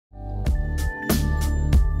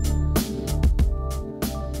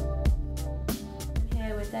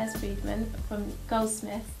Friedman from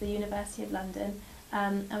Goldsmiths, the University of London,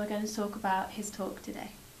 and we're going to talk about his talk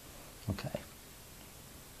today. Okay.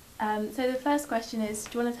 So the first question is,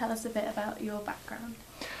 do you want to tell us a bit about your background?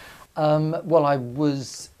 Well, I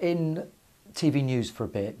was in TV news for a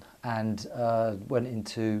bit and went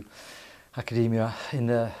into academia in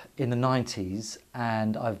the 90s,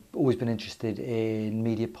 and I've always been interested in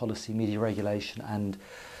media policy, media regulation, and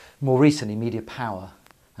more recently media power.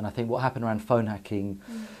 And I think what happened around phone hacking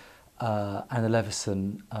and the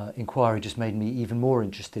Leveson inquiry just made me even more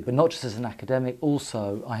interested, but not just as an academic.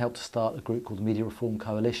 Also, I helped to start a group called the Media Reform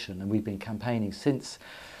Coalition, and we've been campaigning since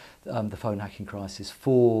the phone hacking crisis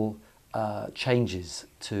for changes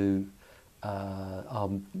to our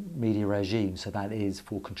media regime. So that is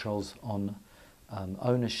for controls on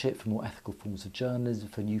ownership, for more ethical forms of journalism,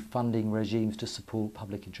 for new funding regimes to support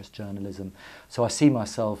public interest journalism. So I see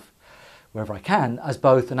myself, wherever I can, as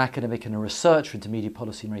both an academic and a researcher into media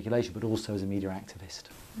policy and regulation, but also as a media activist.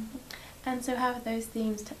 Mm-hmm. And so how have those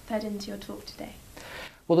themes fed into your talk today?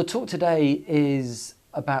 Well, the talk today is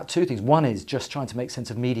about two things. One is just trying to make sense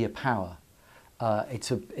of media power.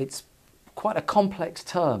 It's quite a complex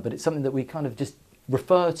term, but it's something that we kind of just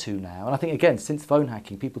refer to now. And I think, again, since phone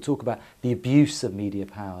hacking, people talk about the abuse of media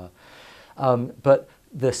power. But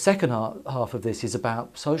the second half of this is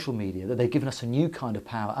about social media, that they've given us a new kind of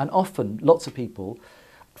power. And often, lots of people,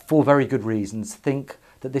 for very good reasons, think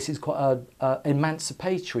that this is quite an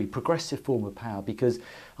emancipatory, progressive form of power, because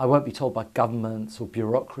I won't be told by governments or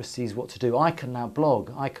bureaucracies what to do. I can now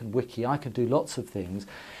blog, I can wiki, I can do lots of things.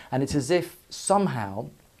 And it's as if somehow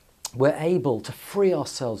we're able to free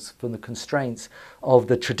ourselves from the constraints of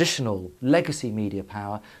the traditional legacy media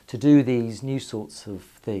power to do these new sorts of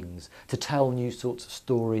things, to tell new sorts of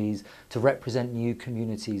stories, to represent new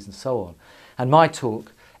communities and so on. And my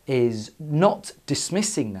talk is not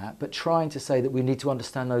dismissing that, but trying to say that we need to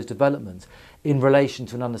understand those developments in relation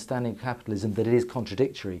to an understanding of capitalism, that it is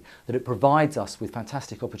contradictory, that it provides us with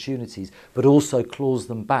fantastic opportunities, but also claws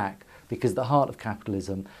them back. Because at the heart of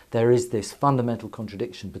capitalism, there is this fundamental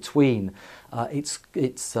contradiction between its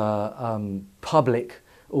public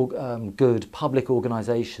good, public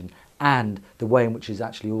organisation, and the way in which it's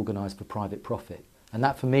actually organised for private profit. And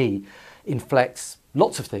that, for me, inflects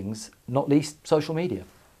lots of things, not least social media.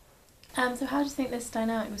 So how do you think this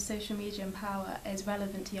dynamic with social media and power is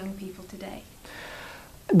relevant to young people today?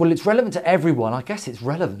 Well, it's relevant to everyone. I guess it's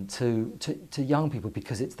relevant to young people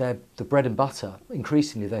because it's the bread and butter,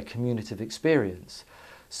 increasingly their communicative experience.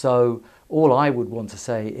 So all I would want to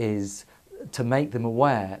say is to make them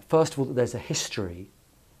aware, first of all, that there's a history,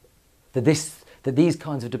 that these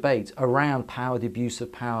kinds of debates around power, the abuse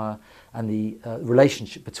of power, and the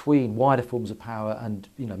relationship between wider forms of power and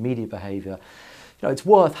media behaviour, it's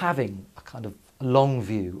worth having a kind of long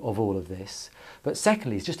view of all of this. But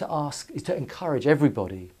secondly, is to encourage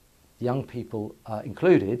everybody, young people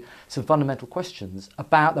included, some fundamental questions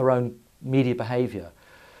about their own media behaviour.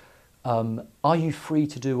 Are you free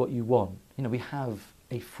to do what you want? We have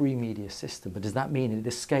a free media system, but does that mean it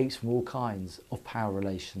escapes from all kinds of power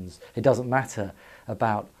relations? It doesn't matter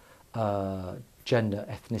about gender,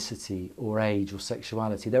 ethnicity, or age, or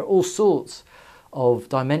sexuality. There are all sorts of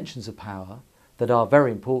dimensions of power that are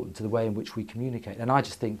very important to the way in which we communicate. And I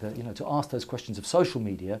just think that, to ask those questions of social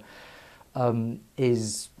media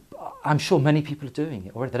is, I'm sure many people are doing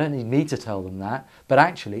it already. They don't need me to tell them that, but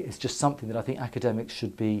actually it's just something that I think academics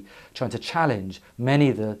should be trying to challenge many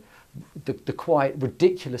of the quite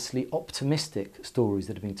ridiculously optimistic stories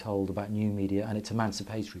that have been told about new media and its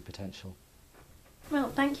emancipatory potential. Well,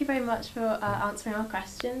 thank you very much for answering our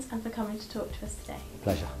questions and for coming to talk to us today.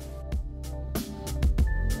 Pleasure.